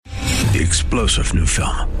The explosive new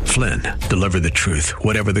film, Flynn, deliver the truth,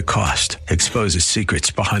 whatever the cost, exposes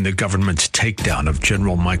secrets behind the government's takedown of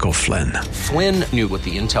General Michael Flynn. Flynn knew what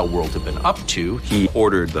the intel world had been up to. He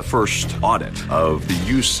ordered the first audit of the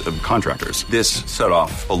use of contractors. This set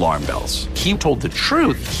off alarm bells. He told the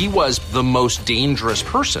truth. He was the most dangerous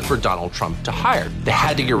person for Donald Trump to hire. They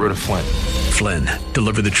had to get rid of Flynn. Flynn,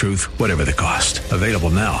 deliver the truth, whatever the cost. Available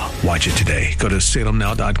now. Watch it today. Go to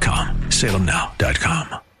salemnow.com.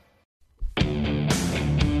 salemnow.com.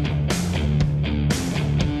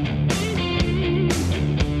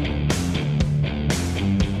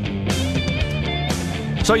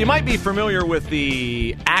 So you might be familiar with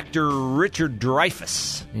the actor Richard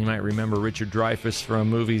Dreyfuss. You might remember Richard Dreyfuss from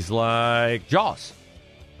movies like Jaws,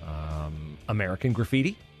 American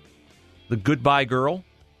Graffiti, The Goodbye Girl,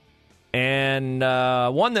 and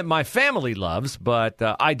one that my family loves, but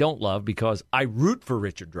I don't love because I root for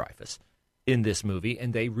Richard Dreyfuss in this movie,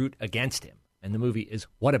 and they root against him. And the movie is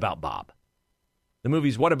What About Bob? The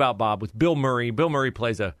movie's What About Bob with Bill Murray. Bill Murray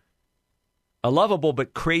plays a lovable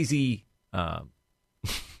but crazy...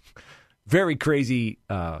 very crazy,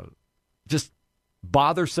 just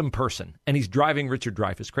bothersome person. And he's driving Richard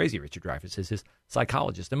Dreyfuss crazy. Richard Dreyfuss is his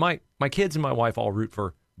psychologist. And my kids and my wife all root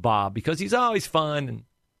for Bob because he's always fun. And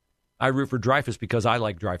I root for Dreyfuss because I,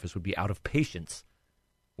 like Dreyfuss, would be out of patience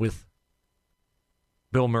with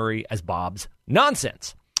Bill Murray as Bob's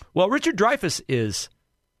nonsense. Well, Richard Dreyfuss is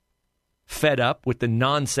fed up with the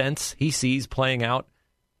nonsense he sees playing out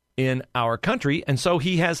in our country. And so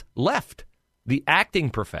he has left the acting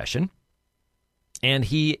profession. And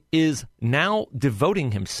he is now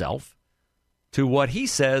devoting himself to what he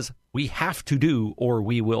says we have to do or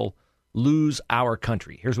we will lose our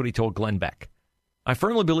country. Here's what he told Glenn Beck. I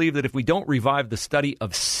firmly believe that if we don't revive the study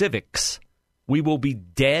of civics, we will be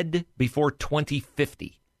dead before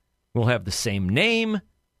 2050. We'll have the same name,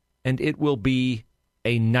 and it will be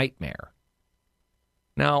a nightmare.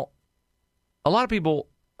 Now, a lot of people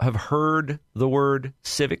have heard the word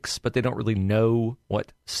civics, but they don't really know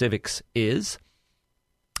what civics is.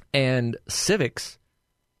 And civics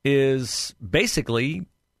is basically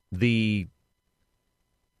it's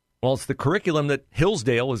the curriculum that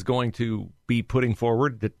Hillsdale is going to be putting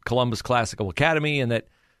forward, that Columbus Classical Academy and that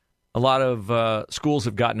a lot of schools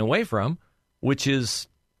have gotten away from, which is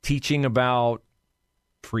teaching about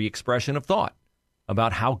free expression of thought,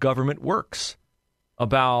 about how government works,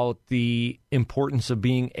 about the importance of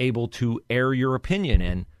being able to air your opinion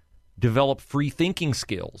and develop free thinking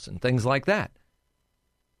skills and things like that.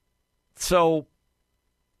 So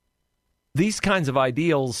these kinds of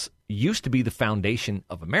ideals used to be the foundation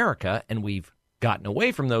of America, and we've gotten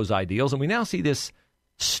away from those ideals, and we now see this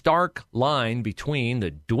stark line between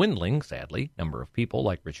the dwindling, sadly, number of people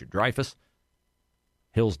like Richard Dreyfuss,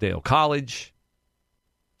 Hillsdale College,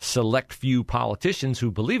 select few politicians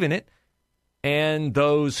who believe in it, and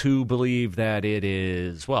those who believe that it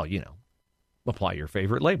is, well, you know, apply your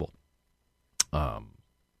favorite label.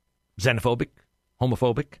 Xenophobic,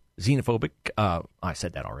 homophobic, xenophobic, I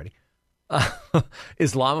said that already,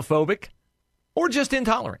 Islamophobic, or just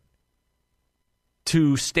intolerant,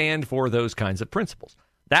 to stand for those kinds of principles.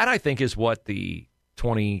 That, I think, is what the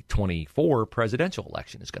 2024 presidential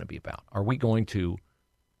election is going to be about. Are we going to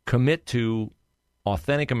commit to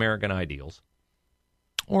authentic American ideals,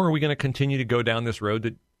 or are we going to continue to go down this road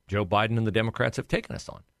that Joe Biden and the Democrats have taken us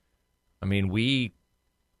on? I mean, we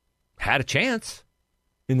had a chance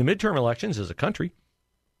in the midterm elections as a country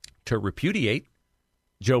to repudiate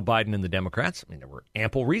Joe Biden and the Democrats. I mean, there were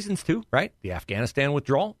ample reasons to, right? The Afghanistan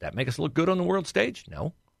withdrawal, that make us look good on the world stage?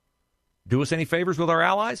 No. Do us any favors with our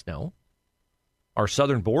allies? No. Our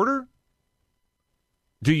southern border?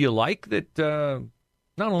 Do you like that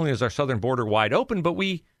not only is our southern border wide open, but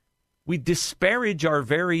we disparage our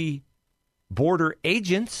very border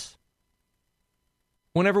agents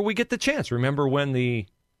whenever we get the chance? Remember when the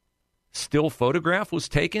still photograph was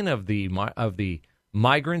taken of the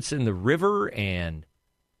migrants in the river, and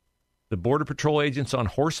the Border Patrol agents on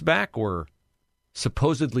horseback were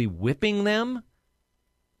supposedly whipping them?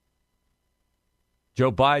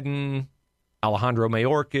 Joe Biden, Alejandro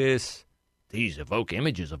Mayorkas, these evoke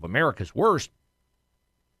images of America's worst,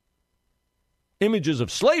 images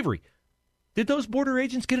of slavery. Did those border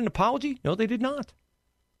agents get an apology? No, they did not.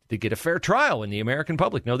 Did they get a fair trial in the American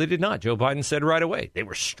public? No, they did not. Joe Biden said right away they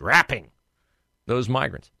were strapping those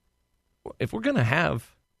migrants. If we're going to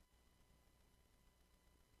have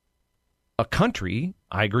a country,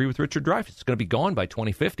 I agree with Richard Dreyfuss, it's going to be gone by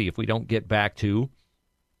 2050 if we don't get back to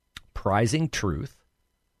prizing truth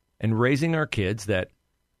and raising our kids that,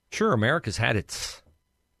 sure, America's had its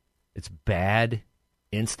bad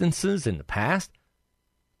instances in the past,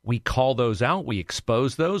 We call those out. We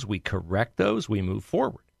expose those. We correct those. We move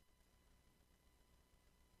forward.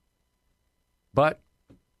 But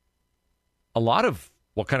a lot of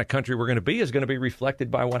what kind of country we're going to be is going to be reflected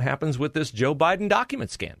by what happens with this Joe Biden document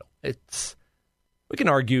scandal. We can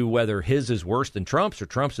argue whether his is worse than Trump's or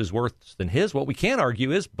Trump's is worse than his. What we can't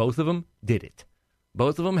argue is both of them did it.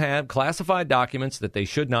 Both of them have classified documents that they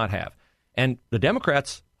should not have. And the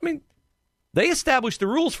Democrats, they established the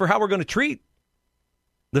rules for how we're going to treat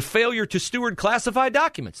the failure to steward classified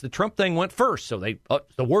documents. The Trump thing went first, so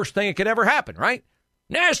it's the worst thing that could ever happen, right?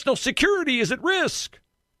 National security is at risk.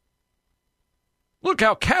 Look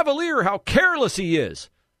how cavalier, how careless he is.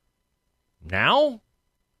 Now,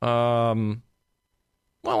 well,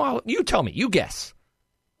 you tell me, you guess.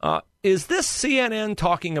 Is this CNN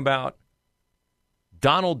talking about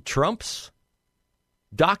Donald Trump's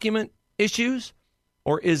document issues,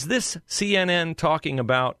 or is this CNN talking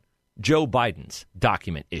about Joe Biden's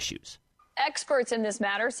document issues? Experts in this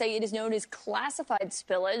matter say it is known as classified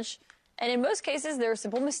spillage. And in most cases, there are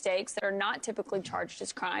simple mistakes that are not typically charged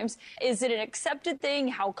as crimes. Is it an accepted thing?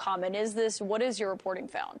 How common is this? What has your reporting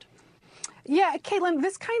found? Yeah, Caitlin,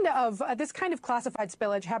 this kind of classified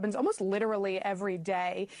spillage happens almost literally every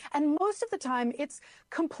day. And most of the time, it's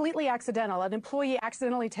completely accidental. An employee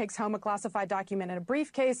accidentally takes home a classified document in a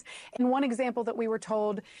briefcase. In one example that we were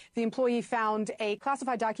told, the employee found a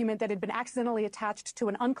classified document that had been accidentally attached to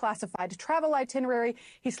an unclassified travel itinerary.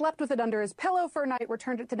 He slept with it under his pillow for a night,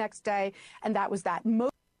 returned it the next day, and that was that.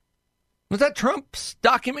 Was that Trump's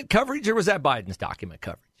document coverage, or was that Biden's document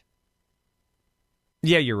coverage?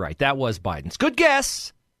 Yeah, you're right. That was Biden's. Good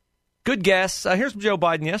guess. Good guess. Here's Joe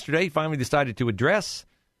Biden yesterday. He finally decided to address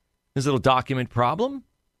his little document problem.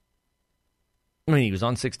 He was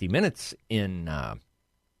on 60 Minutes in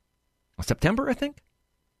September, I think,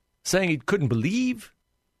 saying he couldn't believe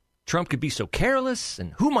Trump could be so careless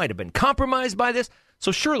and who might have been compromised by this.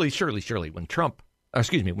 So surely, when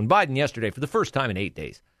Biden yesterday, for the first time in 8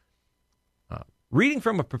 days, reading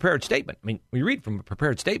from a prepared statement. When you read from a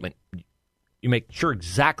prepared statement, you make sure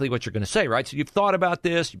exactly what you're going to say, right? So you've thought about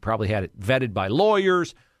this. You probably had it vetted by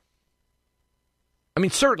lawyers.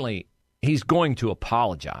 Certainly he's going to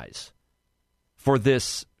apologize for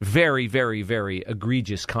this very, very, very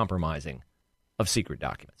egregious compromising of secret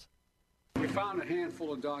documents. We found a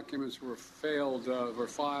handful of documents were filed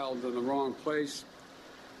in the wrong place.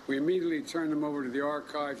 We immediately turned them over to the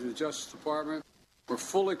archives and the Justice Department. We're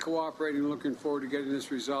fully cooperating, looking forward to getting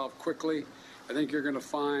this resolved quickly. I think you're going to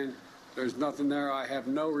find there's nothing there. I have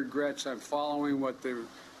no regrets. I'm following what the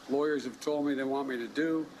lawyers have told me they want me to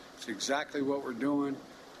do. It's exactly what we're doing.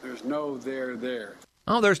 There's no there.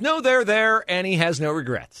 Oh, there's no there, and he has no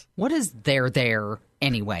regrets. What is there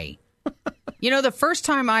anyway? The first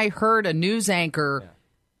time I heard a news anchor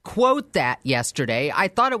quote that yesterday, I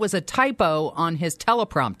thought it was a typo on his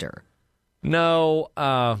teleprompter. No,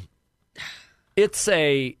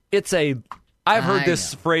 I've heard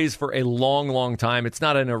this phrase for a long, long time. It's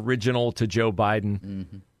not an original to Joe Biden.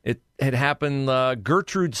 Mm-hmm. It had happened.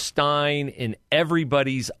 Gertrude Stein, in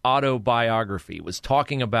everybody's autobiography, was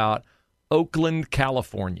talking about Oakland,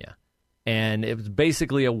 California. And it was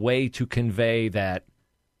basically a way to convey that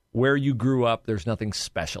where you grew up, there's nothing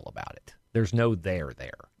special about it. There's no there.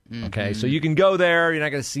 Mm-hmm. Okay, so you can go there. You're not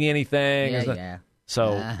going to see anything. Yeah.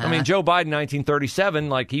 So, Joe Biden,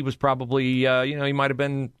 1937, he was probably,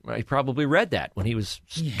 he probably read that when he was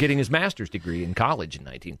getting his master's degree in college in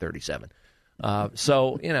 1937.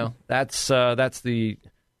 That's the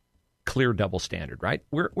clear double standard, right?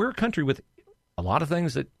 We're a country with a lot of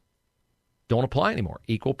things that don't apply anymore.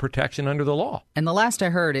 Equal protection under the law. And the last I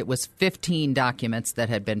heard, it was 15 documents that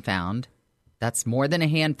had been found. That's more than a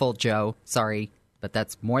handful, Joe. Sorry. But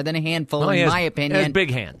that's more than a handful, in my opinion. He has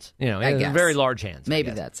big hands. He has very large hands.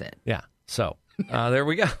 Maybe that's it. Yeah. So there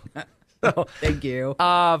we go. So, thank you.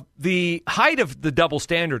 The height of the double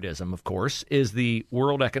standardism, of course, is the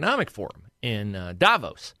World Economic Forum in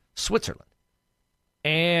Davos, Switzerland.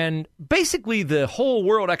 And basically the whole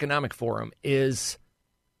World Economic Forum is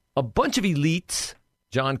a bunch of elites,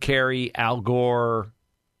 John Kerry, Al Gore,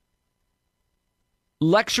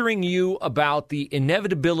 lecturing you about the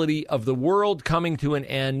inevitability of the world coming to an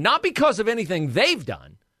end, not because of anything they've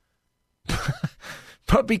done,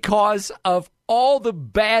 but because of all the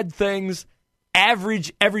bad things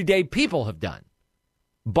average, everyday people have done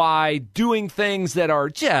by doing things that are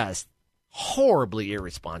just horribly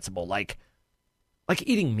irresponsible, like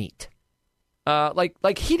eating meat,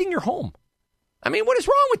 like heating your home. What is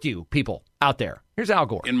wrong with you people out there? Here's Al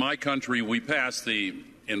Gore. In my country, we passed the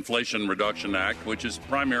Inflation Reduction Act, which is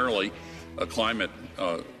primarily a climate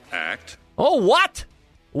act. Oh, what?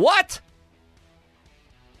 What?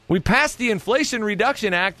 We passed the Inflation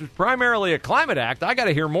Reduction Act, primarily a climate act. I got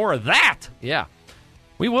to hear more of that. Yeah,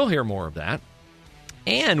 we will hear more of that.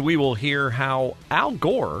 And we will hear how Al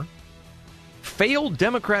Gore, failed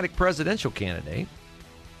Democratic presidential candidate,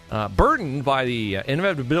 burdened by the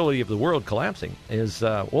inevitability of the world collapsing, is,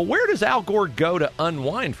 where does Al Gore go to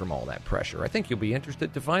unwind from all that pressure? I think you'll be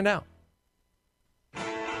interested to find out.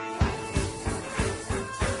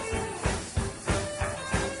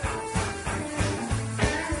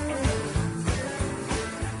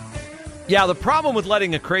 Yeah, the problem with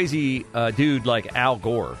letting a crazy dude like Al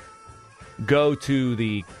Gore go to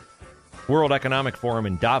the World Economic Forum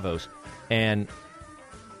in Davos and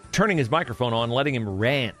turning his microphone on, letting him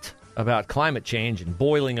rant about climate change and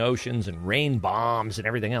boiling oceans and rain bombs and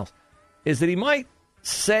everything else, is that he might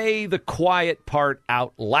say the quiet part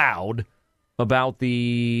out loud about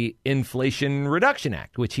the Inflation Reduction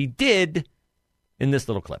Act, which he did in this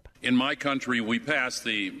little clip. In my country, we passed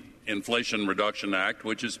the Inflation Reduction Act,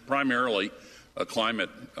 which is primarily a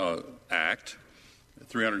climate act,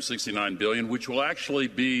 $369 billion, which will actually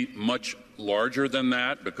be much larger than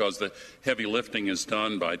that because the heavy lifting is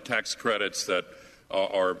done by tax credits that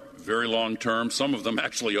are very long-term, some of them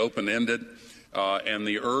actually open-ended, and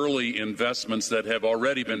the early investments that have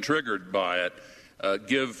already been triggered by it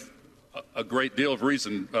give a great deal of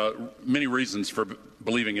many reasons for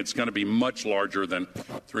believing it's going to be much larger than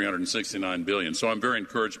 $369 billion. So I'm very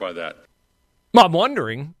encouraged by that. Well, I'm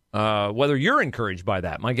wondering whether you're encouraged by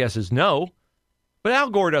that. My guess is no. But Al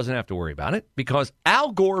Gore doesn't have to worry about it because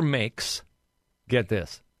Al Gore makes, get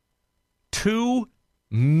this, $2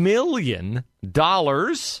 million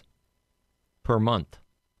per month.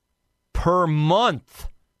 Per month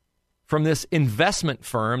from this investment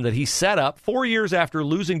firm that he set up 4 years after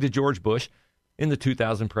losing to George Bush in the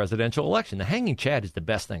 2000 presidential election. The hanging chad is the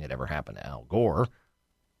best thing that ever happened to Al Gore.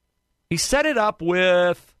 He set it up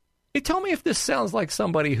with, tell me if this sounds like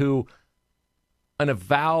somebody who an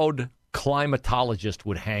avowed climatologist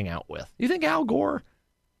would hang out with. You think Al Gore,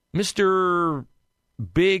 Mr.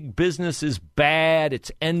 Big Business is bad,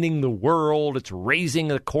 it's ending the world, it's raising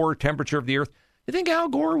the core temperature of the earth. You think Al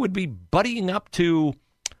Gore would be buddying up to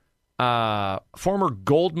former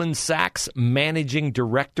Goldman Sachs managing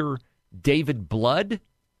director David Blood?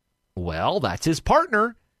 Well, that's his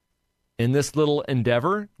partner in this little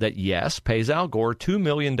endeavor that, yes, pays Al Gore $2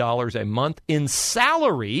 million a month in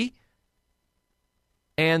salary,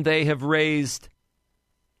 and they have raised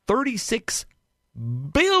 $36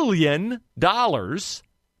 billion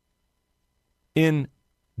in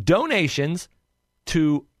donations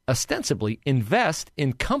to ostensibly invest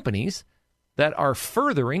in companies that are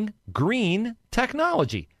furthering green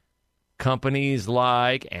technology. Companies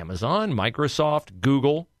like Amazon, Microsoft,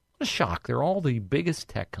 Google. What a shock. They're all the biggest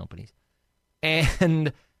tech companies.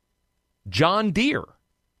 And John Deere.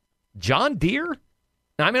 John Deere?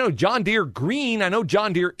 Now, I know John Deere green. I know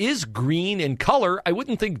John Deere is green in color. I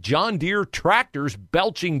wouldn't think John Deere tractors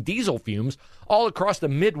belching diesel fumes all across the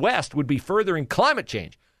Midwest would be furthering climate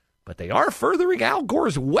change. But they are furthering Al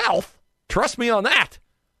Gore's wealth. Trust me on that.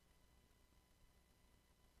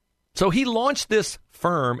 So he launched this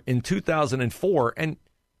firm in 2004, and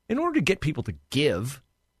in order to get people to give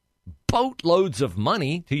boatloads of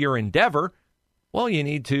money to your endeavor, well, you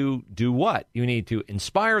need to do what? You need to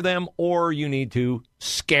inspire them or you need to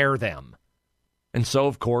scare them. And so,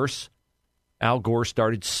 of course, Al Gore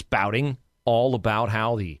started spouting all about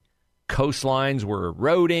how the coastlines were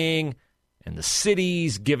eroding and the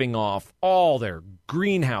cities giving off all their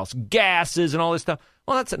greenhouse gases and all this stuff.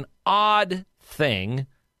 Well, that's an odd thing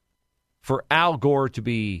for Al Gore to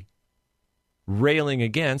be railing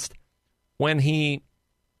against when he,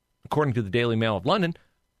 according to the Daily Mail of London,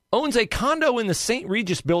 owns a condo in the St.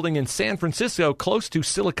 Regis building in San Francisco close to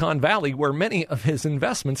Silicon Valley, where many of his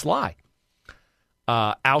investments lie.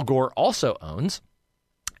 Al Gore also owns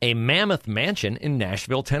a mammoth mansion in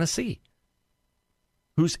Nashville, Tennessee,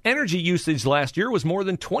 whose energy usage last year was more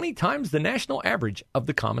than 20 times the national average of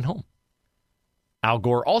the common home. Al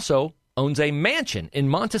Gore also owns a mansion in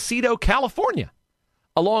Montecito, California,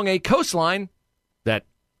 along a coastline that,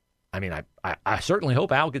 I certainly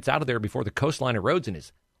hope Al gets out of there before the coastline erodes and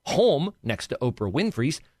his home next to Oprah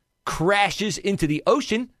Winfrey's crashes into the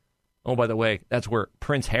ocean. Oh, by the way, that's where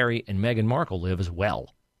Prince Harry and Meghan Markle live as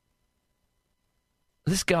well.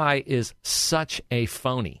 This guy is such a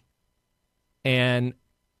phony. And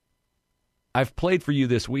I've played for you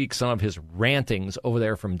this week some of his rantings over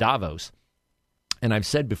there from Davos. And I've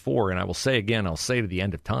said before, and I will say again, I'll say to the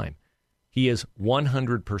end of time, he is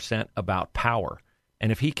 100% about power.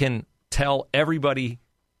 And if he can tell everybody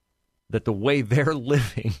that the way they're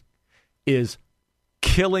living is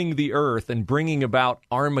killing the earth and bringing about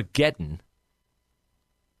Armageddon,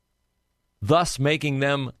 thus making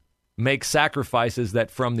them make sacrifices that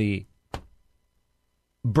from the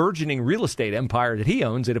burgeoning real estate empire that he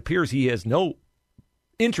owns, it appears he has no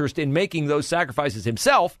interest in making those sacrifices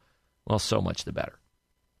himself. Well, so much the better.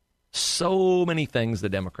 So many things the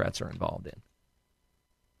Democrats are involved in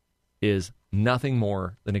is nothing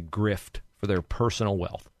more than a grift for their personal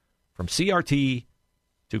wealth. From CRT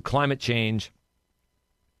to climate change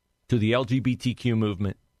to the LGBTQ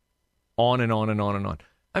movement, on and on and on and on.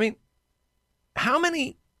 I mean, how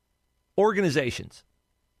many organizations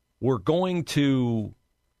were going to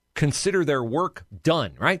consider their work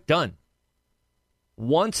done, right? Done.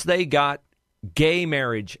 Once they got gay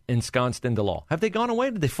marriage ensconced into law. Have they gone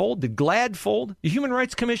away? Did they fold? Did GLAAD fold? The Human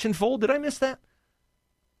Rights Commission fold? Did I miss that?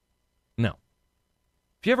 No.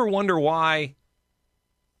 If you ever wonder why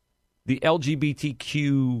the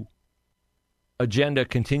LGBTQ agenda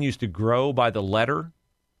continues to grow by the letter,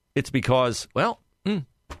 it's because, well,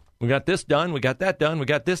 we got this done, we got that done, we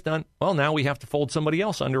got this done. Well, now we have to fold somebody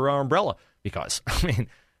else under our umbrella because, I mean,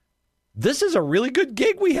 this is a really good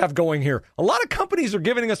gig we have going here. A lot of companies are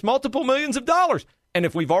giving us multiple millions of dollars. And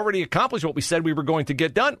if we've already accomplished what we said we were going to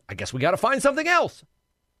get done, I guess we got to find something else.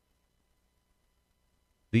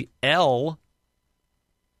 The L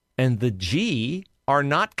and the G are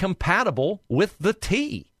not compatible with the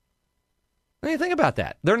T. What do you think about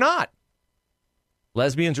that? They're not.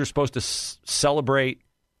 Lesbians are supposed to celebrate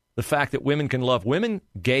the fact that women can love women.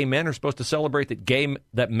 Gay men are supposed to celebrate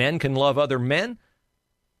that men can love other men.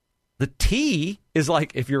 The T is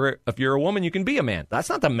like if you're a woman, you can be a man. That's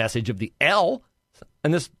not the message of the L,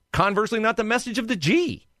 and this conversely not the message of the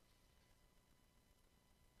G.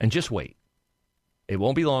 And just wait. It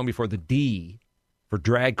won't be long before the D for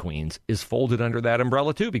drag queens is folded under that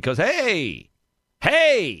umbrella too, because hey,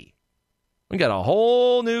 we got a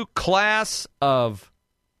whole new class of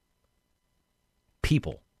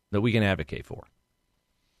people that we can advocate for.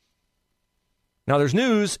 Now, there's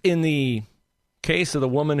news in the case of the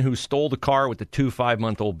woman who stole the car with the 2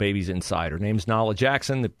 5-month-old babies inside. Her name's Nala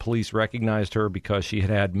Jackson. The police recognized her because she had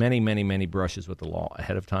had many, many, many brushes with the law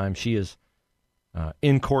ahead of time. She is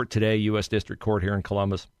in court today, U.S. District Court here in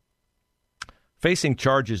Columbus, facing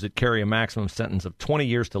charges that carry a maximum sentence of 20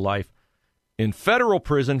 years to life in federal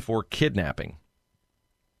prison for kidnapping.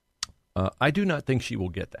 I do not think she will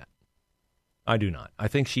get that. I do not. I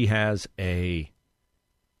think she has a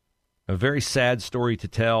very sad story to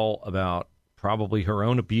tell about probably her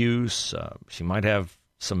own abuse. She might have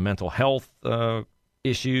some mental health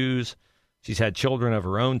issues. She's had children of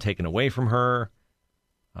her own taken away from her.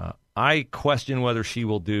 I question whether she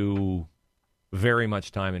will do very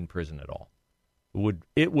much time in prison at all.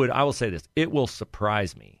 I will say this, it will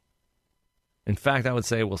surprise me. In fact, I would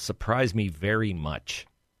say it will surprise me very much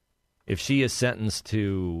if she is sentenced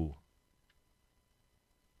to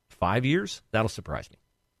 5 years. That'll surprise me.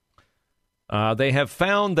 They have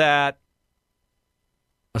found that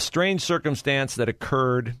a strange circumstance that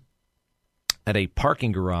occurred at a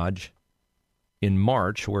parking garage in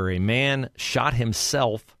March where a man shot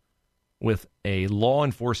himself with a law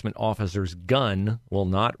enforcement officer's gun will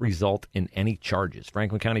not result in any charges.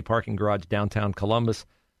 Franklin County parking garage, downtown Columbus.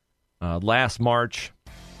 Last March,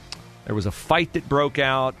 there was a fight that broke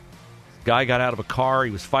out. Guy got out of a car.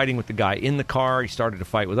 He was fighting with the guy in the car. He started to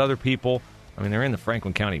fight with other people. I mean, they're in the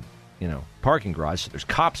Franklin County, parking garage, so there's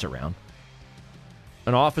cops around.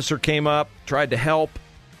 An officer came up, tried to help.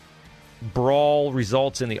 Brawl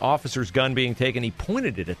results in the officer's gun being taken. He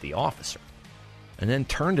pointed it at the officer and then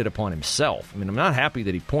turned it upon himself. I mean, I'm not happy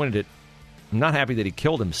that he pointed it. I'm not happy that he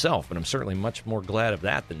killed himself, but I'm certainly much more glad of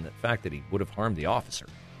that than the fact that he would have harmed the officer.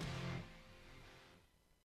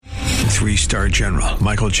 3-star General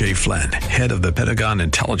Michael J. Flynn, head of the Pentagon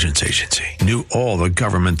Intelligence Agency, knew all the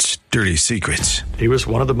government's dirty secrets. He was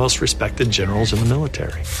one of the most respected generals in the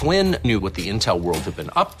military. Flynn knew what the intel world had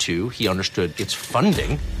been up to. He understood its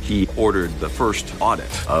funding. He ordered the first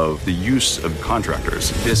audit of the use of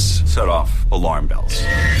contractors. This set off alarm bells.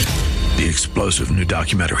 The explosive new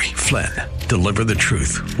documentary, Flynn, Deliver the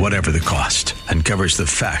Truth, Whatever the Cost, uncovers the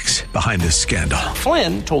facts behind this scandal.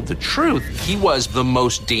 Flynn told the truth. He was the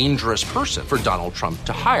most dangerous person for Donald Trump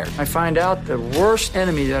to hire. I find out the worst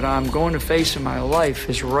enemy that I'm going to face in my life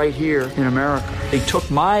is right here in America. They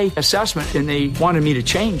took my assessment and they wanted me to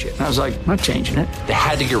change it. And I was like, I'm not changing it. They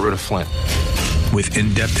had to get rid of Flynn. With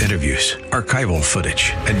in-depth interviews, archival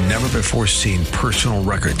footage, and never-before-seen personal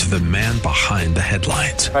records of the man behind the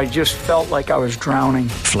headlines. I just felt like I was drowning.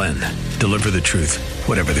 Flynn, Deliver the Truth,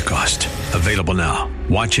 Whatever the Cost. Available now.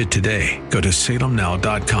 Watch it today. Go to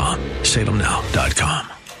salemnow.com.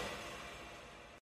 salemnow.com.